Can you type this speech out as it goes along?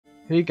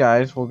Hey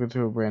guys, welcome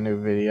to a brand new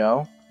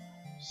video.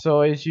 So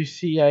as you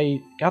see,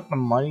 I got the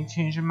money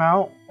change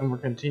amount and we're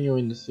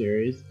continuing the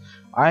series.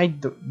 I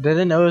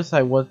didn't notice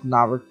I was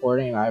not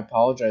recording and I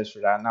apologize for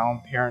that. Now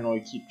I'm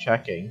paranoid, keep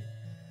checking.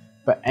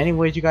 But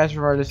anyways, you guys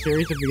remember the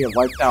series, if we get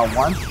wiped out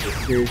once, the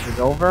series is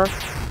over.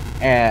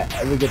 And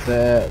we get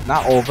the,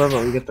 not over,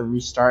 but we get the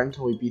restart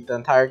until we beat the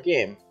entire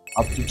game.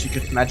 Up to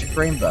Chica's Magic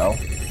Rainbow.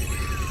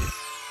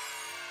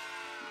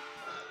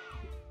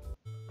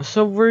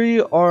 So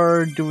we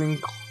are doing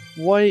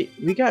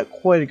we got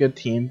quite a good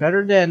team,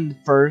 better than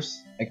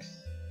first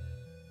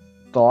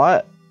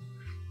thought.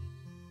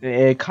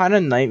 It kind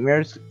of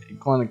Nightmare's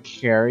going to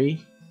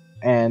carry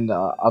and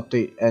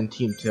update and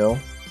team 2.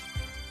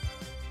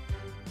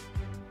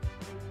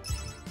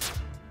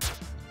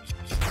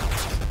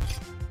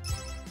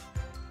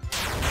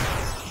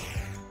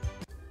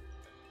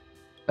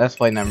 That's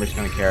why Nightmare's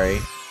going to carry.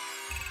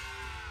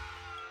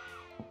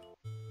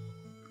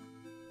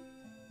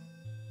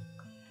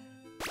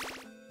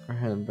 We're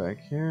heading back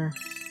here.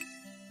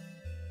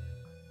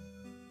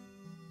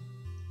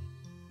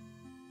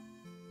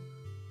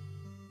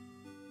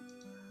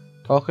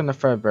 Talking to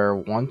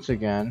Fredbear once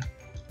again.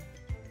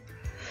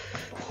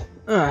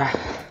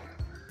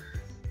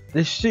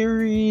 This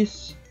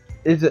series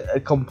is a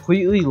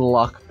completely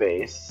luck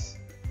base.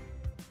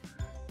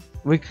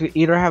 We could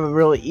either have a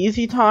really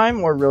easy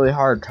time or a really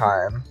hard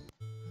time.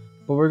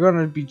 But we're going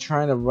to be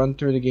trying to run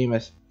through the game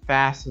as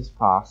fast as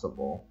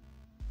possible.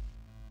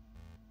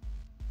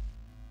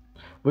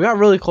 We got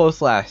really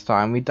close last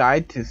time. We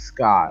died to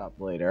Scott up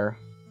later.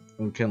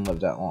 We couldn't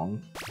live that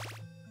long.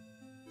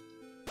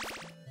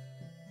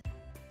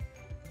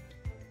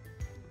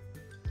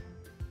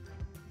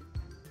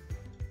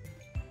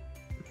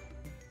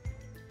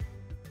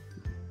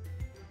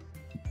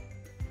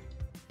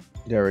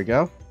 There we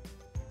go.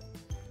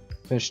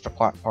 Finish the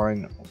plot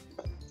line.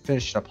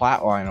 Finish the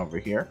plot line over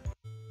here.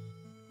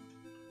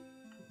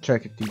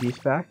 Check if DD's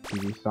back.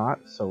 DD's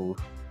not. So.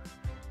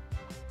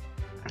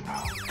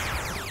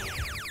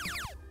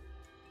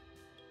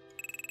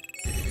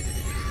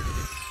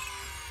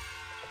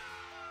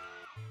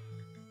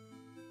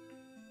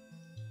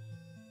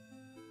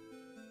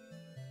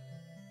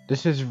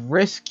 This is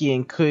risky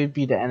and could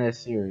be the end of the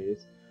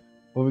series,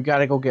 but we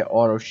gotta go get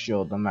auto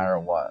shield no matter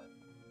what.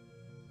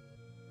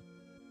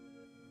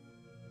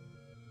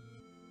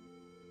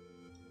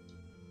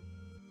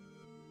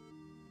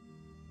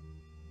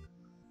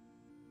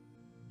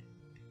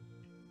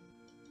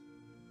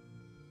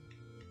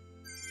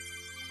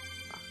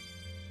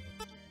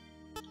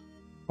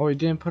 Oh, we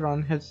didn't put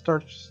on Head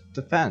Start's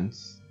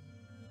defense,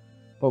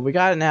 but we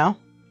got it now.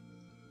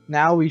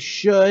 Now we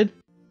should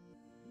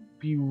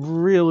be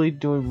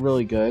doing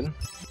really good.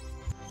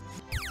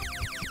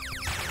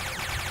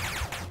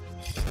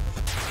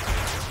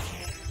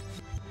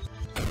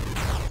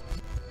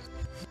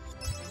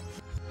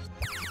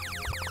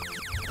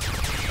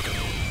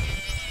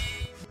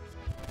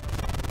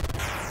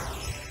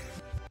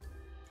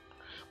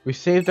 We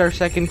saved our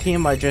second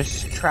team by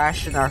just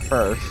trashing our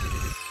first.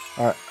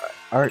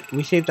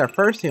 We saved our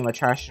first team by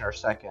trashing our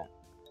second.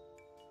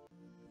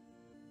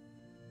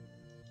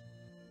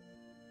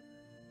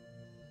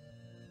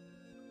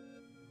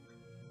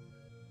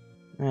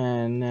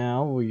 And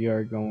now we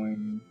are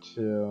going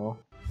to...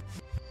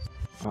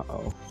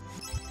 Uh-oh.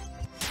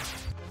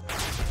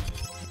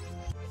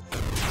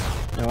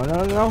 No,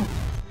 no, no!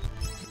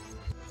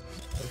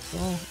 Let's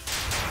go.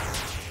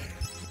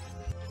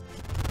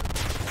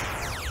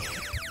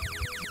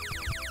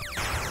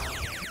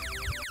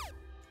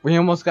 We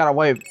almost got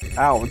wiped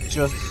out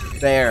just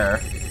there.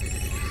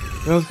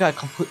 We almost got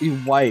completely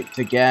wiped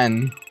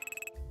again.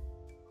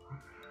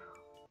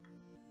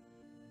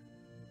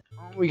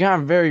 We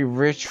got very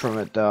rich from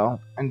it though,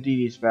 and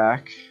DD's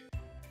back.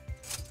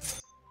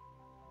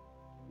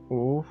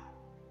 Ooh.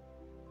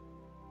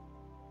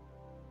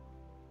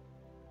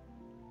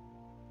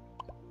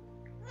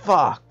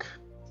 Fuck.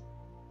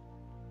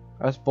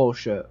 That's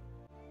bullshit.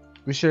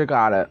 We should have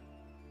got it.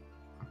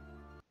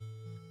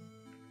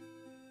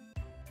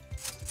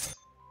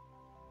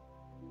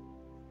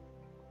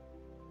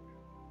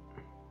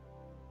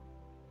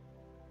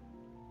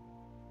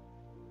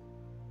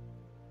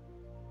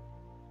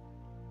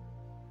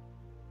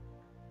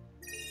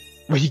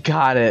 We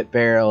got it,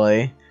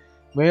 barely.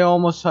 We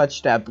almost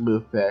touched that blue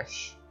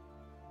fish.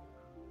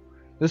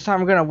 This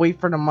time we're gonna wait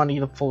for the money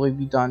to fully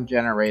be done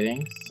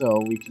generating, so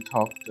we can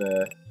talk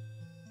to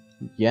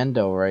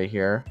Yendo right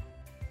here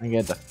and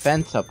get the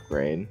fence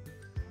upgrade.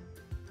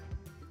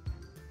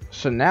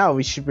 So now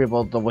we should be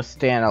able to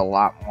withstand a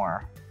lot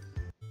more.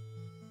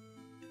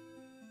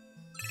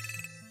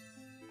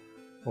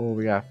 Oh,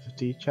 we got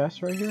 50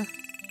 chests right here.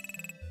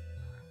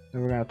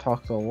 Then we're gonna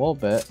talk to a little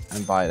bit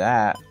and buy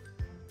that.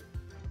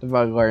 The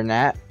regular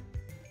net,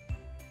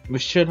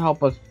 which should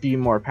help us be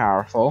more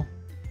powerful.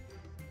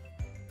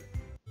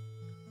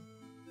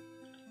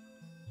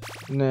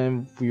 And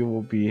then we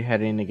will be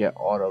heading to get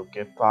auto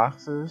gift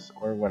boxes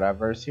or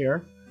whatever's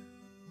here.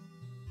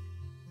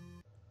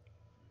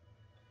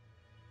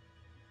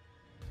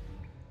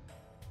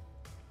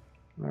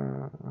 Yeah,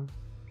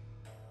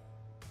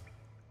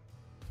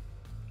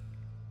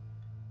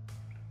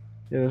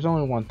 there's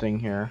only one thing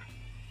here.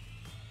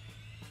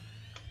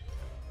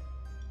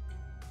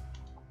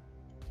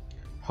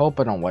 Hope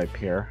I don't wipe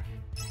here.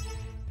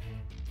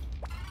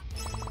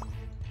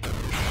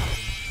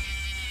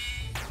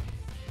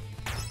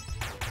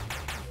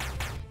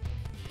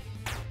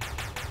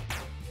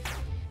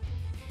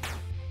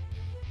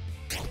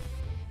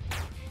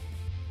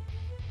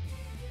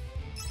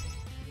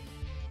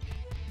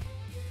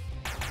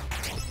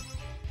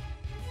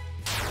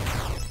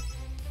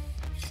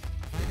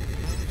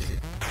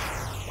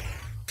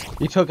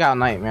 He took out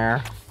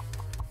Nightmare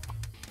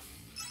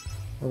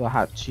with a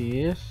hot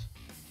cheese.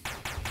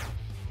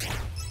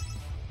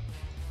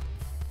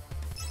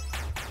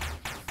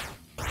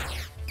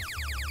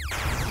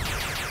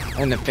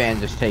 And the fan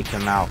just takes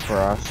him out for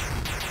us.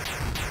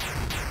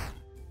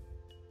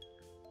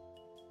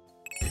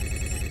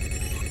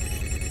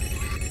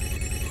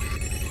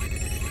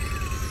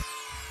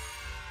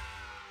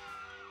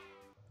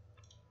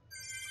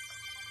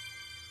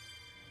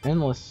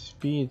 Endless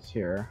speeds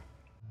here.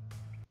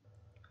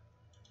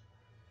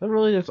 That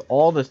really is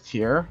all this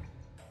here?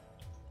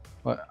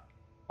 But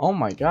oh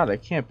my god, I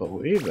can't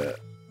believe it.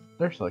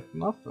 There's like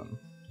nothing.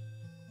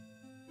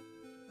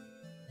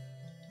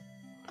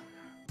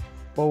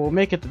 Well, we'll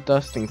make it to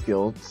dusting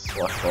fields,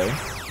 luckily.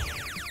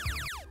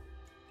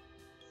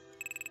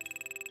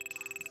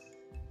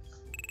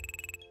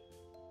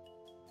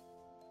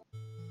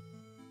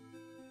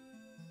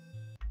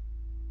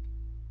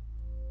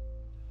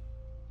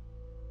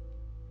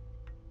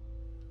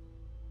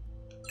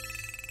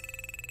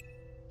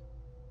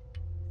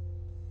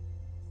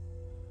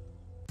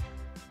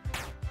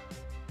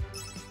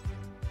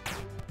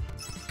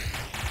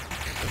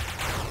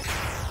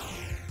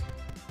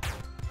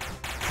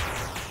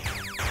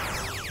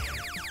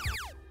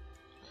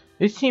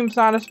 This team's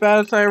not as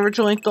bad as I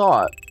originally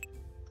thought.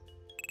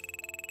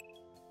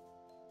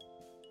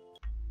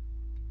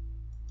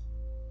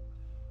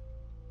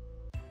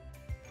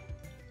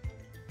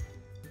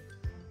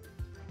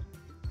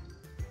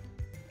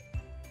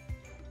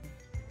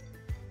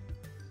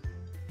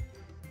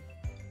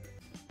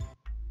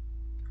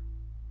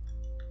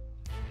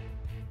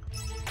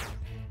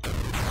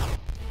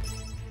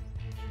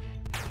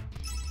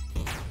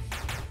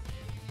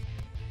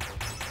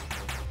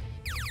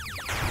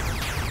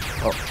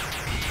 Oh.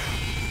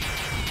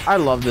 I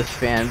love this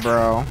fan,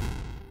 bro.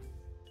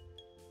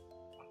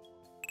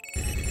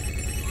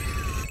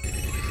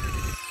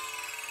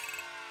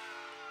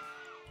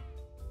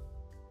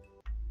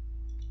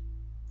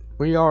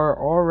 We are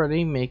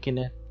already making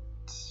it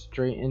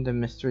straight into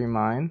Mystery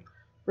Mine.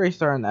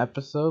 Restart an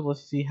episode.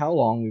 Let's see how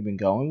long we've been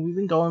going. We've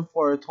been going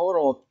for a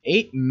total of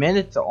 8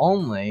 minutes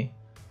only.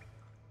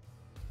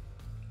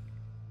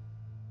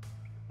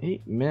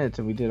 8 minutes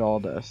and we did all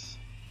this.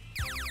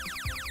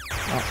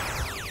 Oh.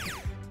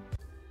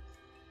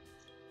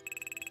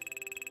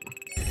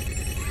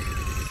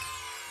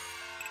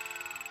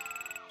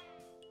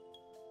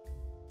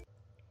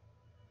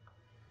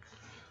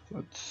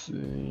 Let's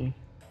see.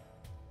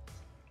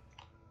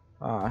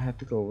 I have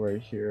to go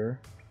right here.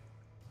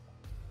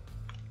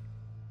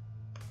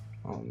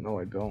 Oh no,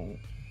 I don't.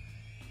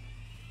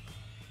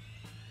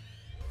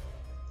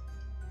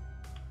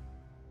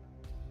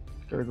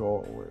 Gotta go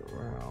all the way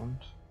around.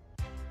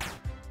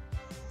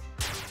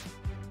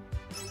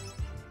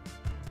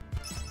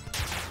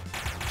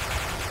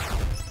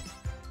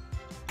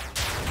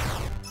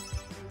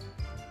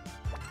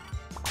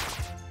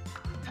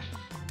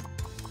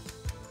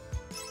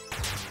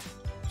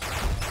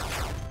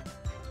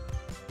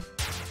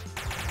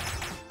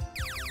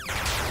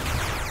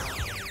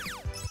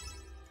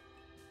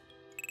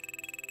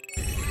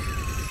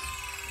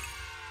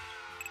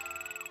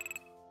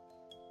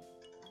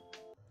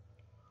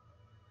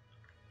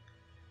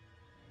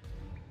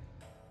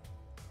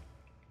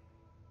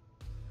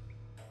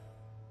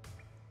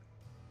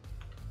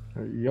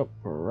 Yep,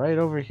 right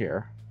over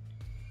here.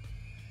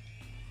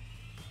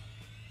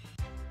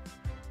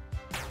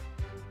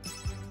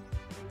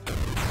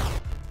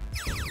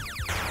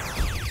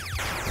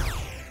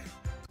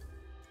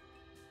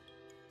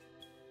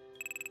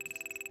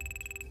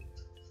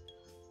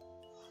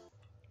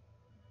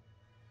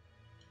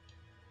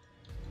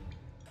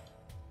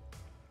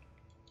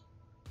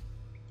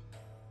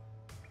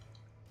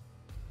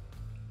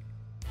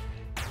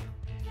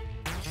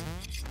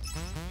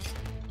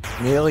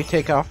 Immediately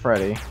take out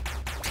Freddy.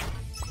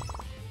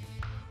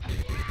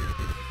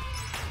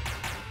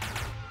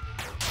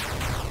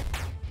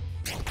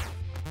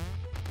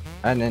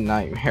 And then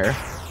Nightmare.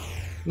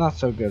 Not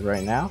so good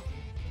right now.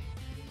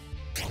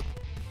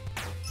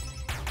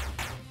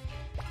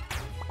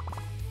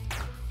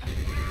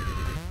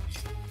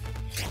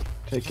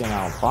 Taking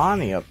out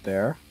Bonnie up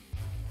there.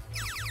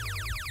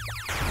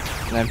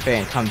 And then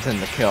Fan comes in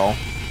to kill.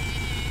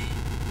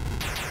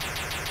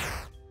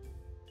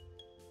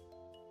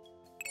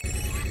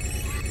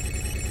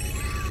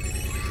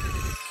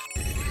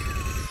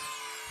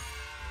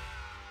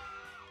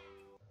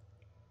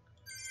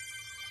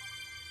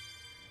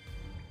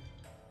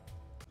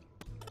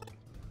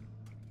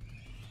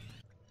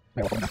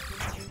 So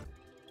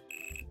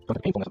the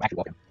painfulness of actually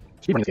walking.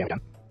 Speedrunning this game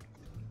again.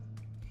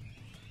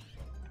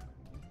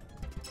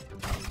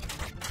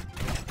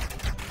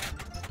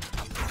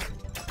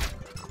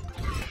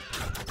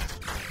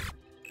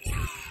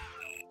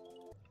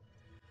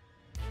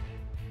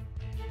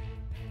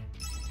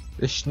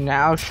 This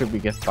now should be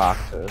gift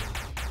boxes.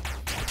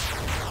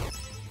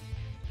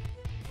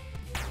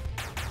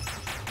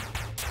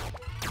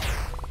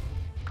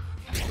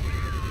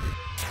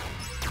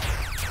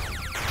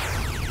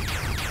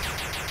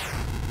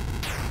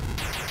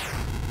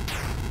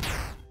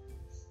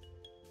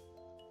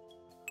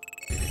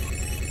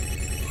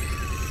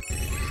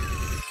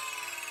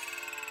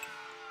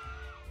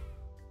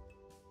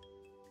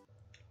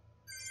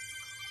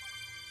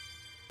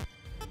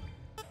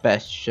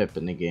 Best ship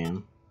in the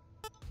game.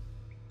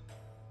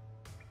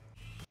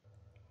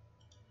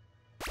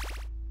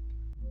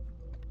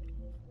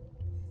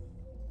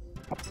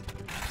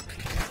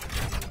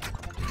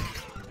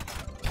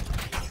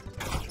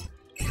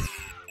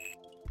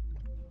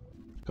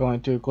 Going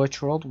to a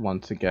glitch world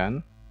once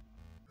again.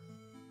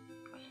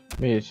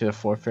 Made it to the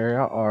 4th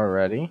area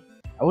already.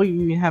 We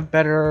even have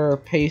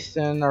better pace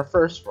than our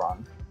first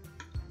run.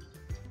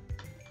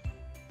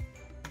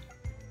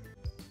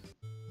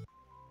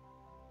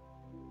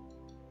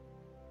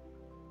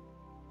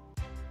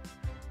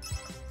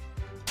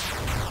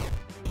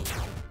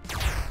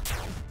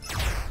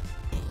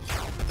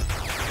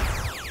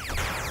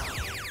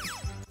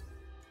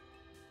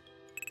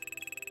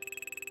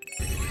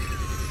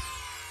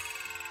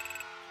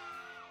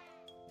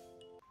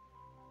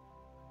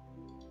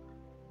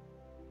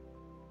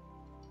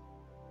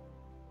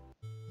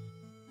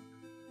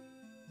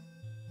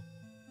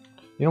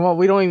 You know what?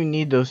 We don't even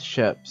need those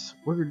ships.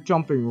 We're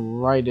jumping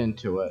right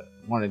into it.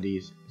 One of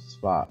these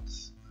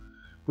spots.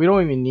 We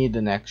don't even need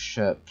the next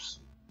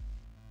ships.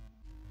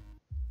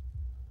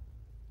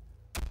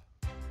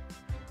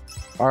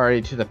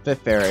 Already to the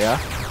 5th area.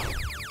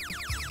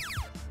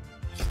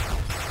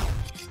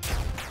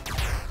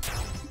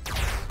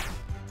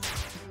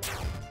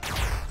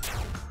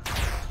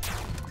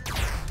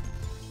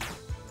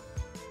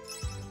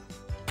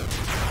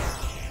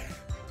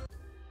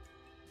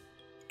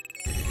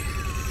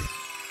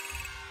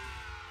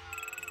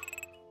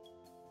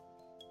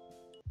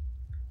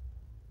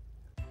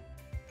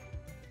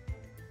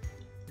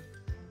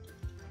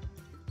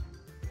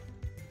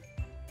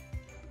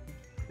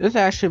 This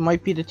actually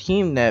might be the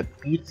team that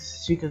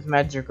beats Chica's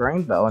Magic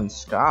Rainbow and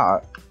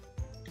Scott.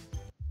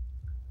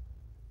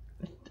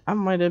 I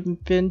might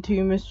have been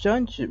too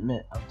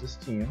misjudgment of this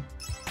team.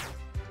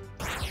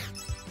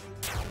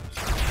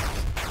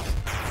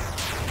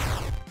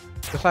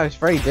 Besides,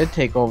 Freddy did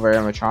take over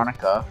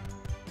animatronica.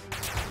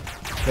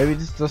 Maybe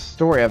this is the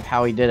story of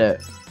how he did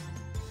it.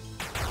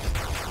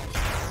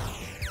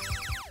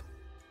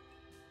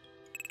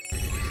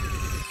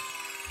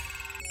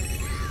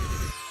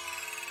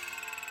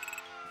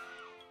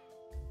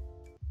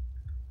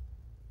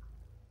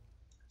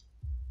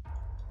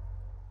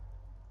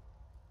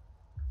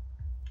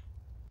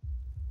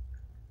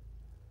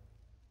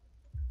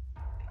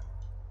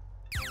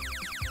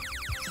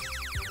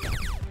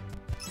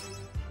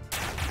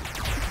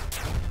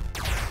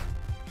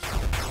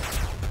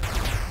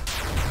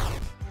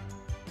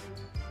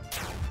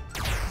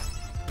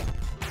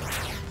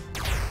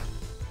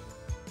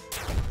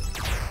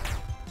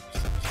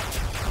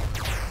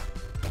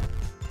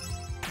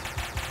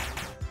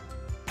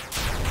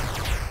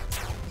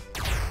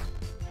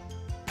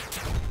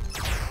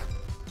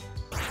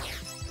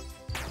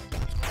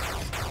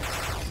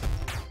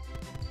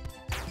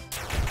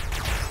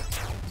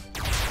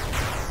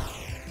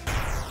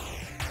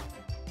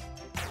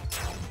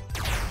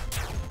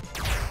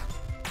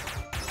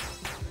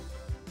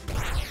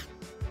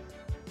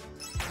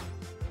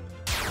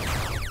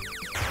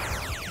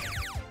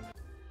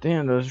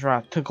 Damn, those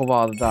rats took a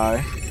while to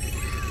die.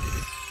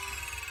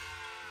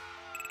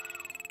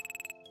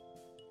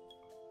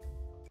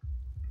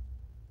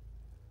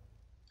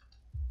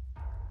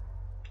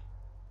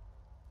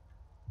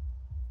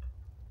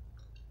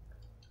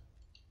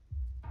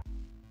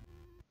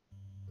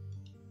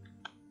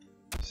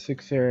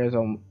 Six areas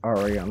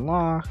already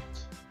unlocked.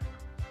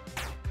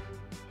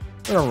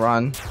 We're gonna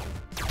run.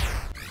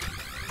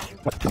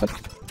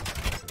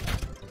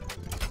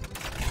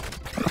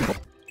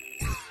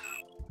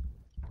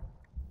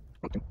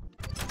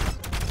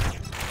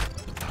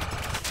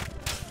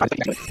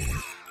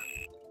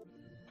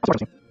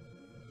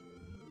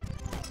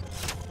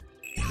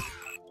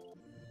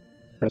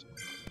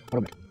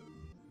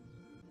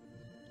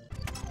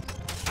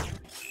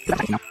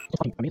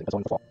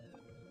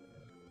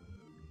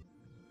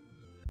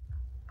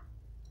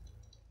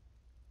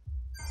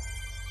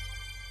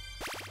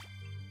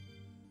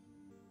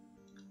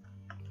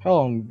 How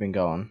long have we been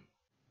going?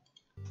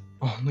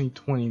 Only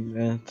 20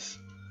 minutes.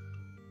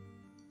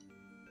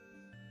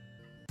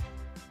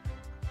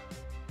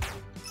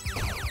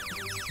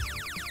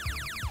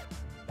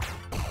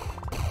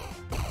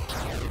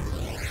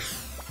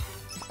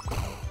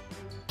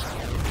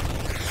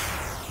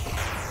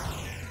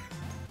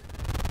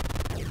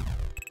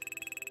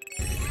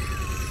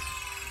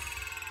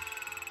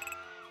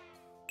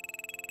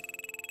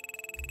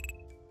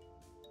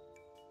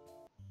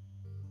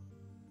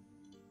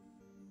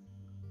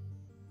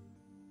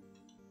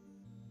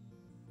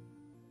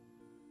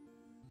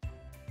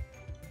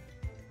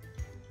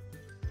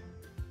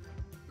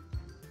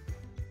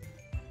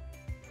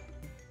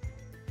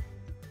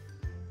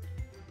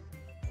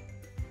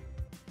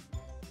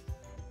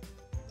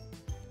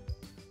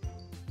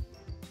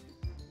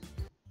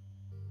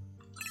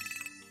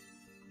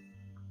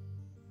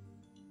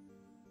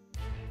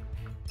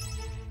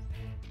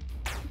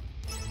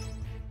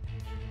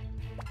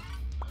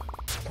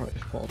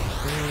 Price ball 2.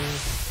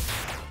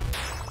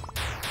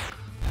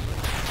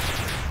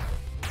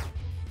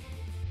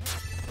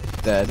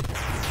 Dead.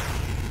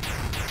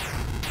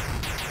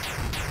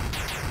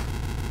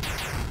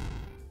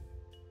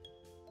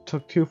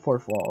 Took 2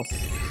 fourth walls.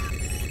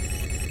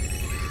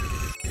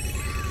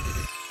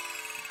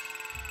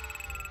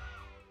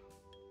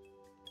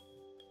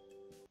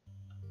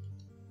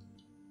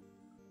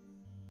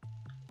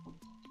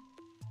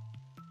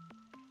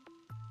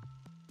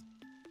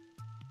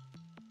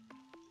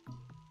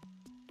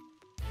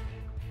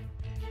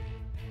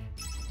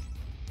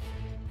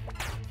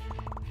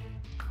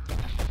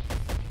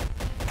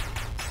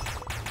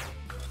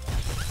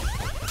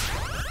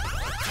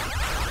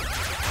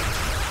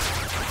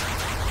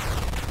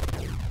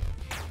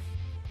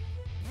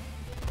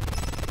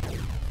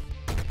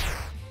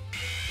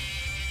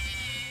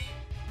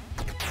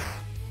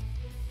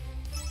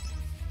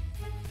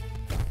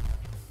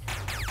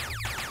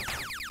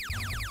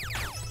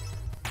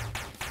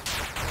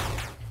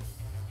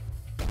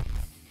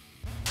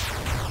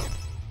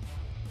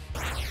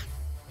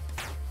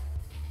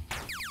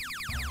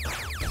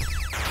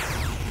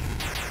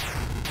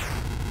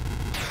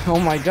 Oh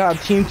my god,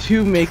 Team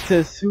 2 makes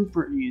this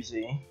super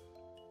easy.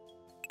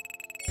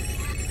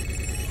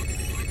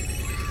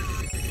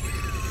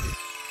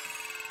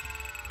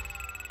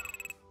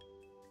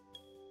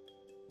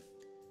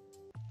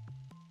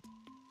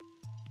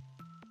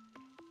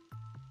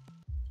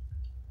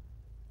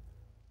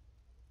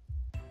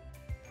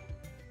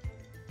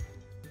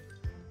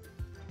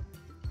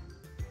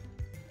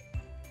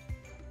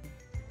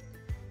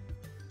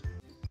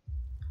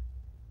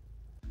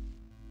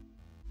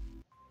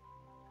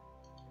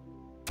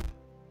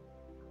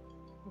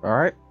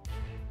 Alright.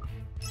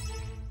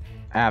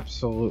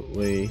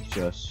 Absolutely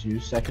just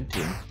use second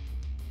team.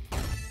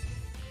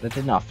 That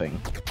did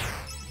nothing.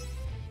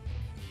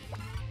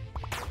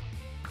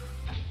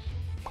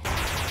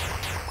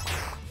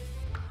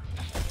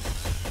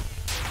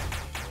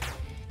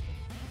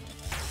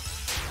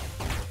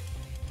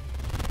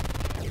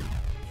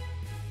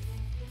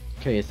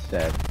 Okay, it's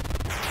dead.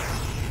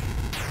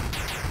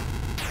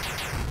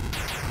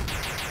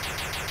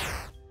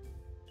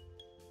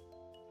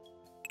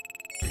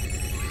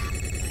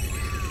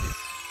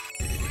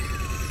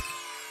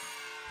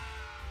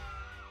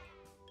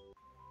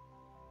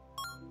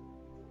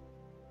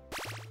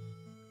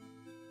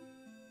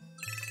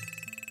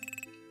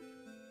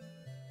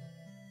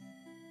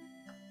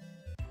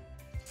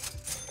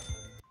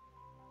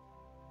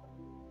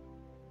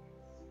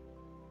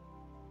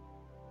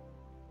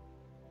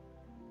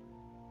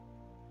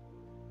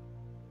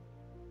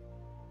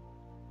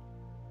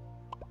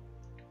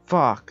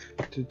 Fuck,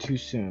 too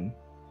soon.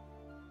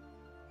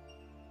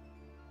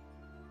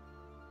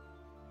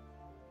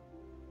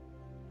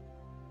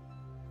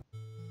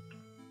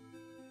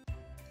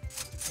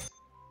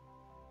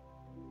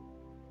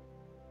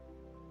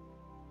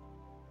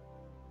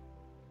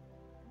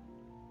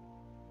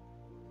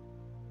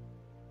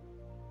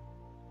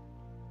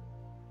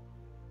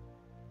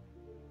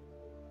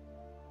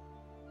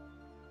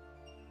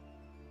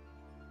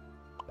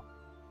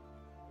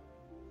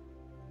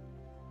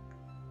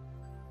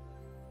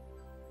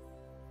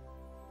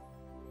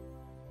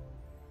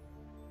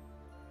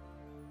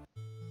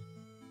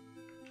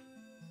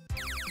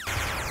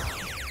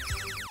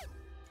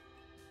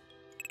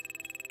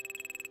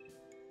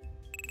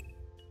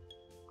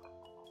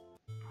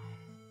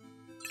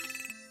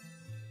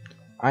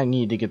 I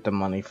need to get the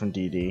money from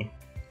DD.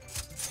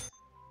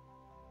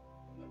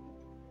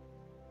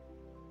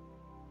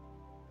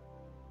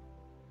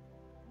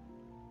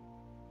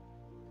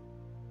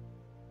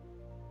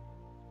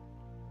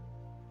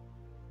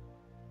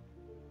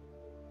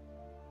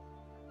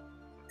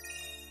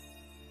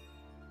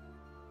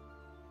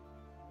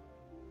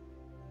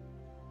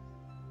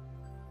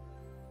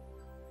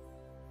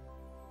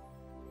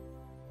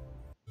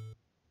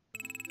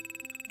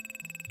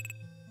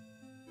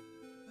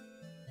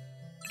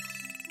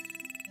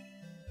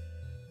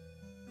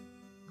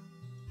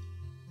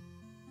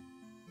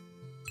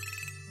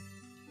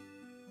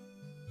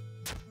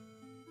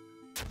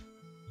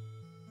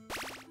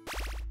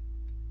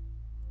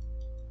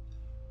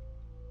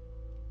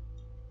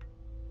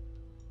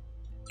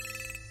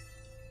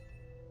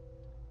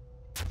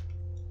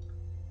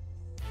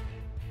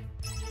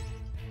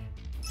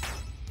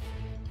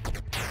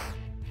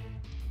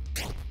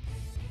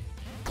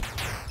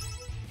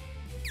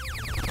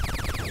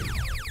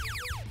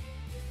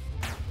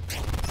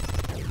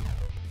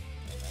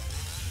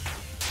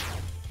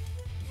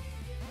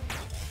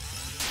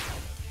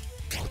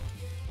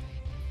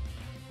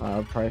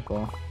 Price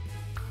ball.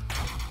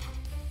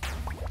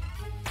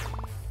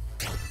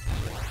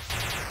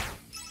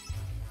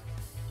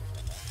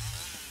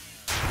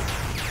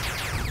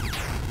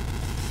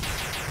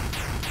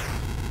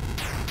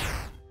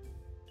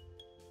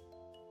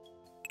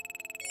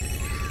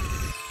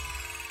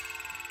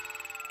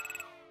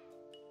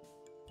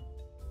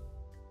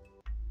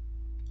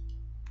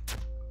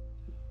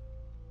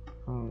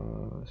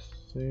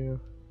 Save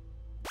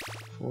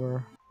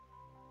 4.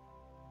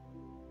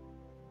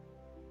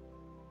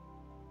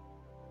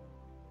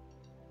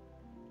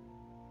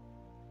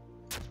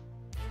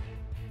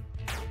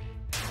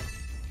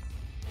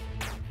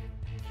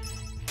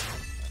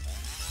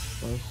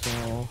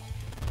 So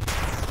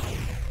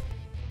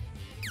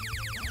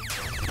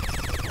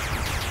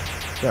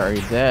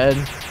sorry, dead.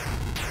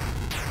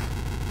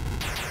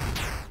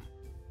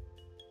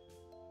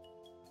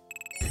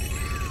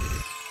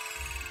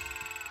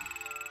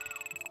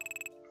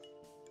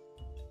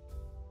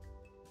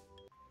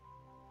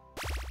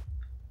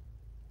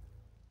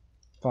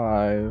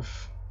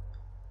 Five.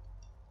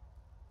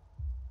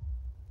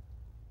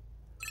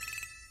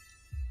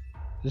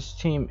 This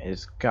team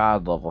is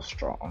god level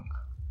strong.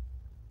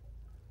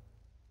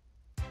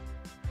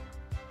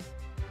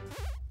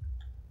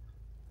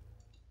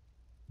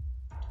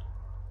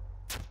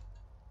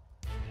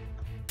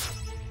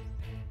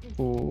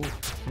 Ooh.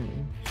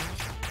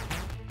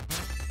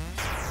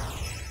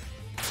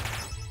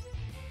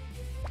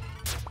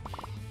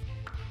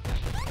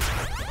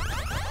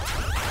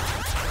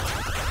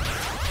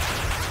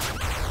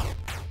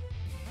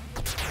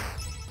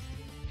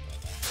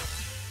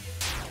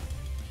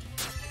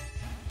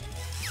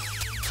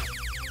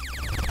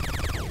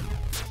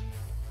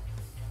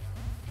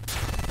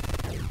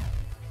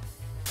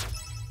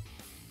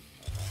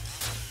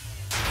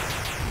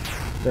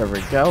 There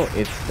we go,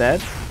 it's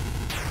dead.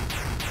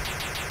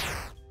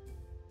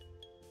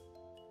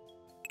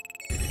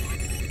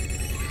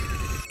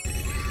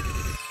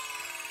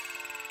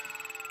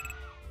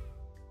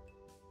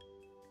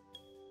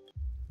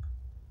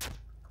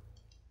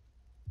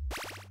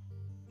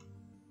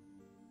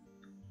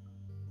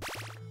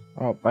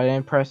 Oh, I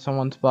didn't press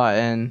someone's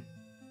button.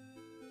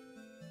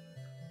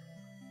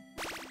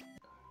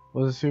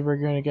 Was it super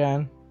green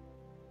again?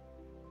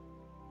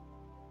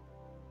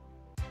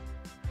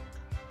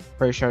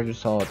 Pretty sure I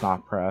just saw it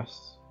not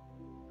pressed.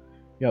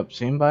 Yep,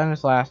 same button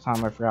as last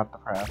time, I forgot to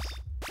press.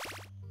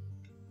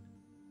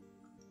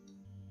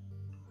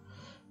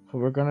 So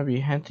we're gonna be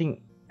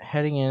heading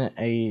in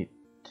a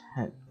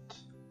tent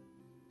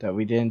that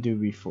we didn't do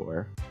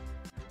before.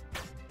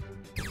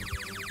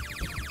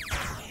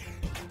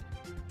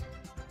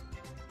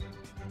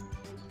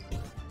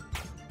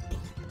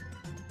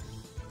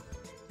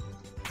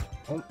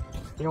 Oh,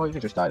 you know what, you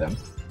could just die then.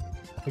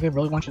 I think I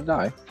really want you to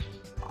die.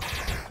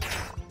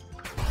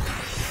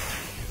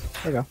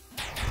 There we go.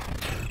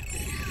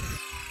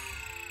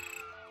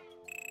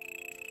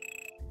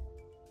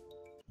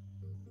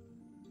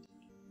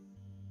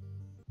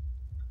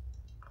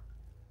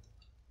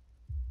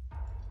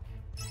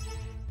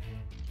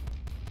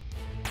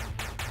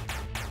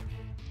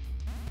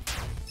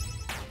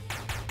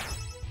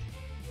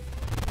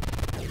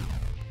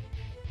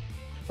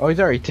 Oh, he's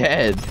already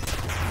dead.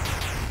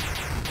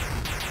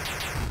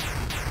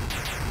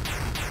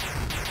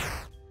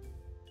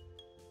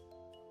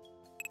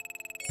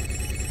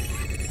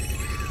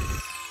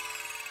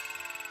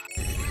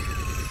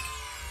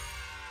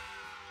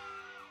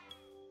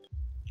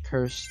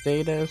 Curse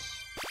status.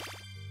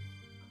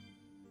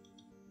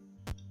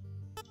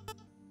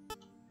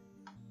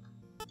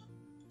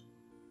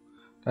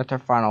 That's our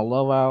final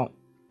loadout.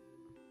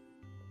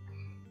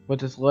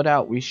 With this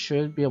loadout, we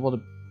should be able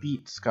to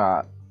beat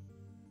Scott.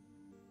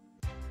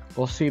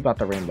 We'll see about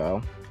the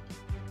rainbow.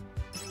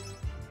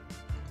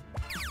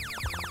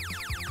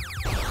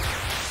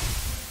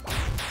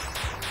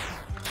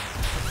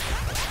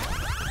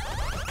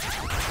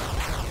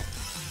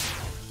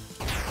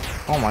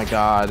 Oh my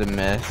god, it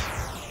missed.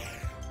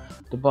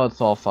 The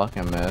bullets all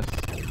fucking missed.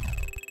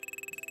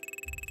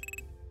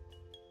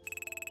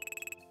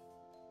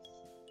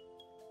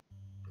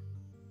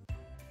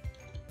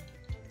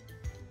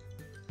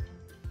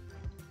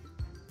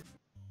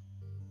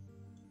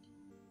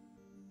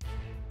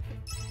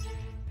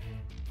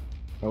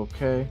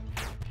 Okay.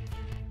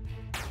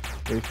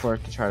 Wait for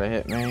it to try to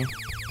hit me.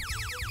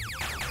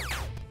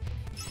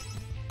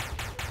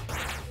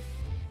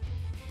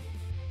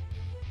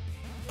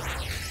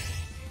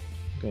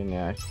 Okay,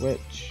 now I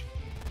switch.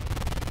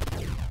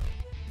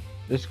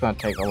 This is gonna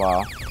take a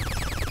while.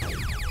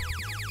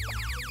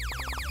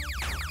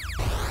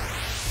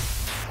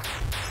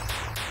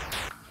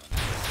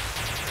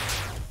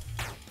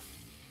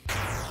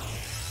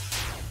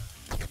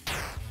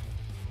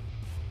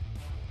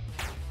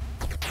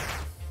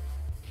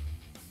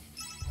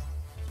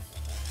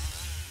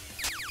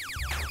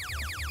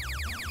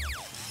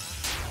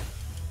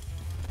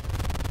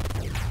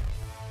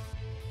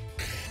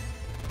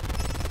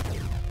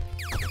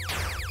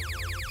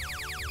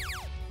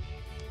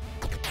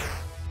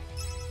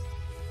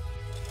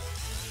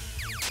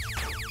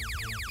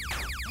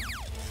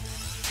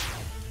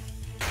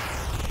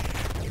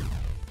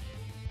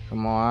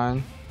 Come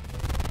on.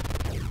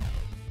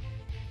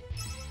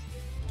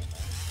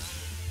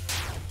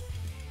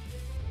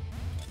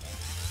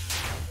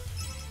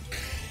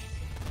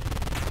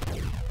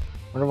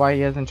 Wonder why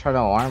he hasn't tried to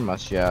alarm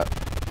us yet.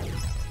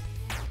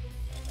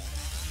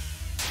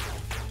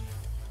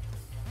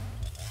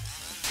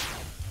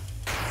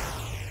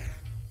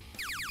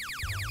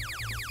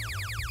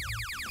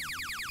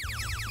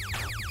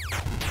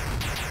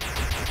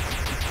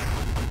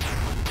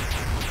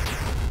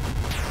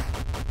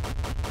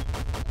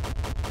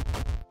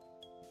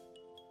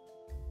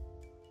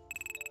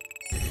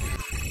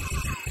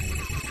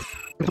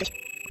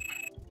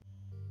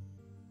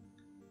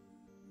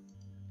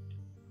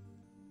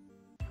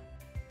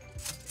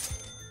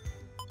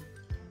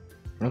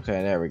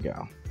 Okay, there we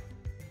go.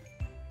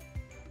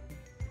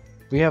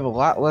 We have a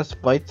lot less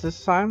bites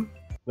this time,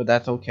 but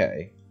that's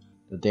okay.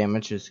 The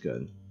damage is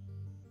good.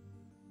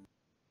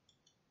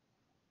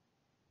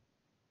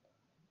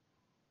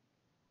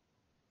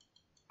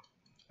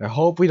 I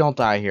hope we don't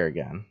die here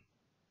again.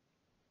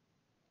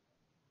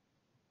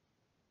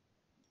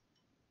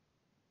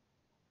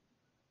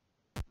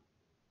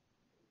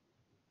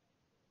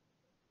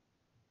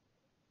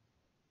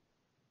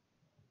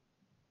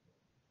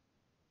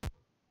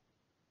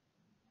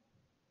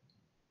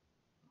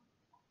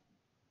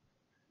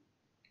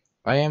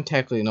 I am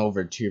technically an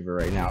overachiever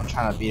right now. I'm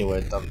trying to beat it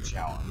with a dumb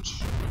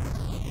challenge.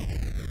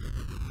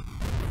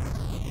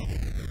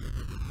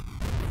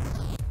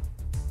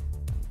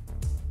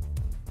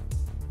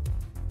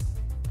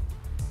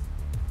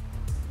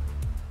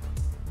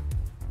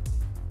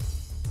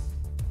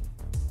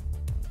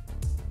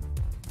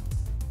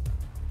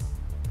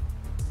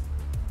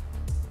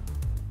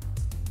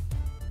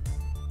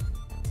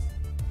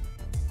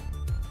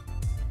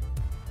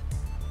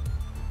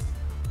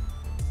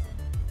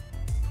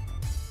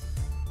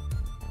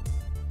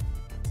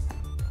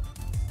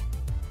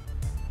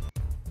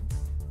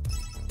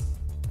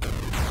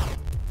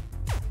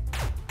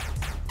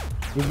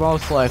 You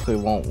most likely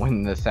won't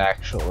win this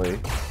actually.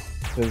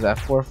 Because that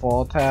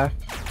 4-fall attack.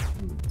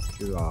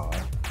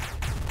 God.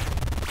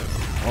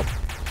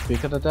 Oh,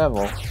 speak of the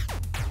devil.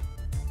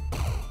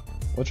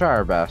 We'll try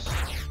our best.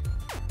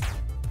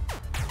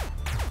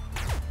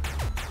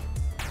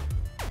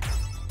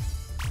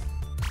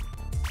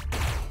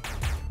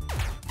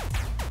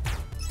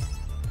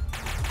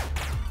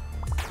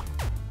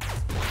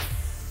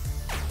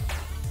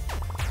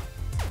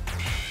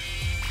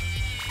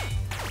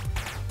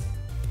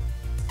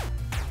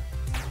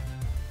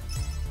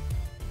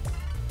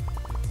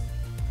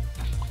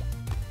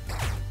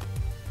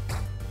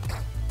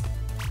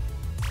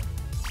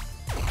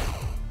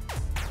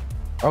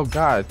 Oh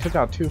god, it took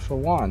out 2 for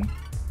 1.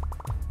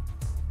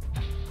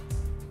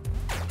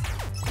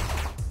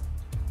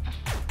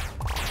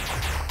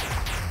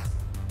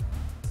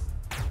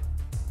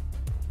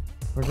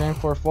 We're getting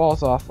 4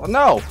 falls off. Oh,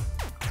 no!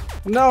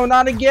 No,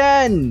 not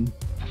again!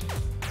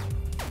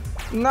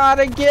 Not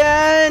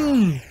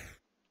again!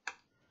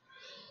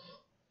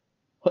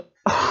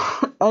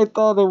 I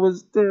thought it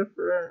was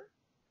different.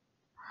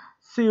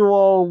 See you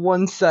all in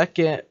 1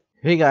 second.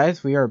 Hey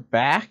guys, we are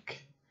back.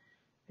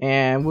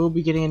 And we'll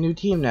be getting a new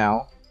team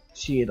now.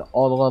 See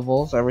all the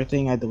levels,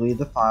 everything. I deleted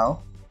the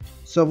file.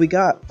 So we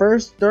got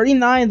first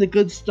 39 is a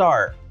good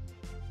start.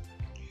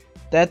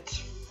 That's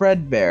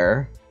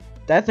Fredbear.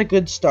 That's a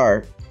good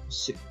start.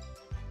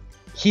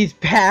 He's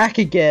back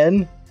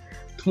again.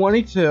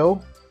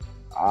 22.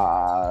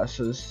 So this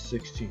is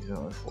 16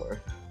 going for.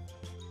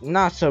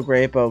 Not so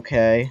great, but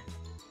okay.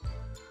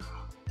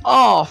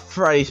 Oh,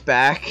 Freddy's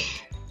back.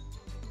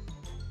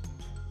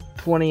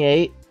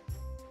 28.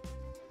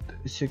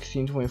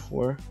 16,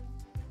 24,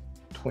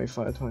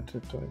 25, 22,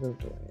 25,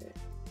 28.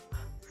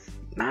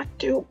 Not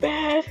too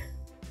bad.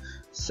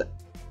 So,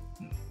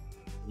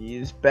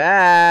 he's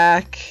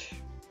back.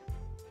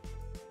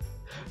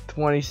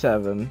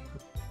 27.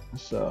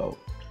 So,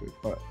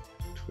 25,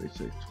 26,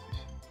 27.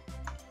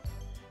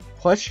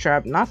 Clutch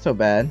trap, not so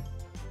bad.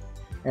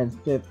 And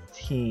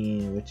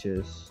 15, which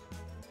is...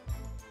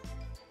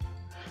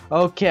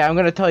 Okay, I'm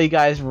gonna tell you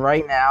guys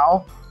right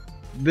now.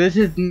 This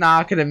is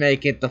not gonna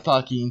make it the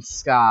fucking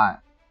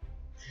Scott.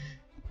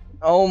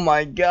 Oh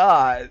my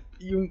god.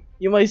 You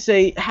might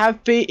say,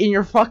 have faith in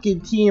your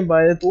fucking team,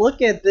 but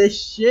look at this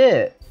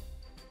shit.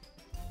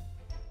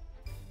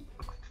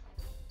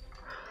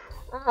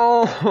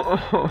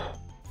 Oh.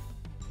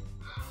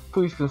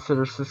 Please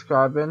consider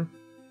subscribing.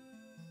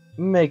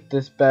 Make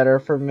this better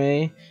for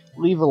me.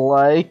 Leave a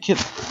like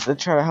to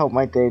try to help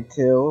my day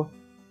too.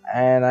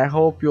 And I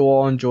hope you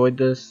all enjoyed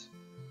this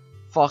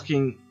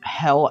fucking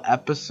hell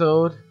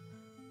episode.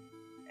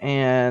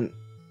 And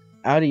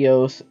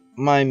adios,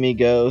 my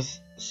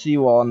amigos. See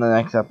you all in the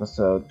next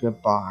episode.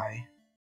 Goodbye.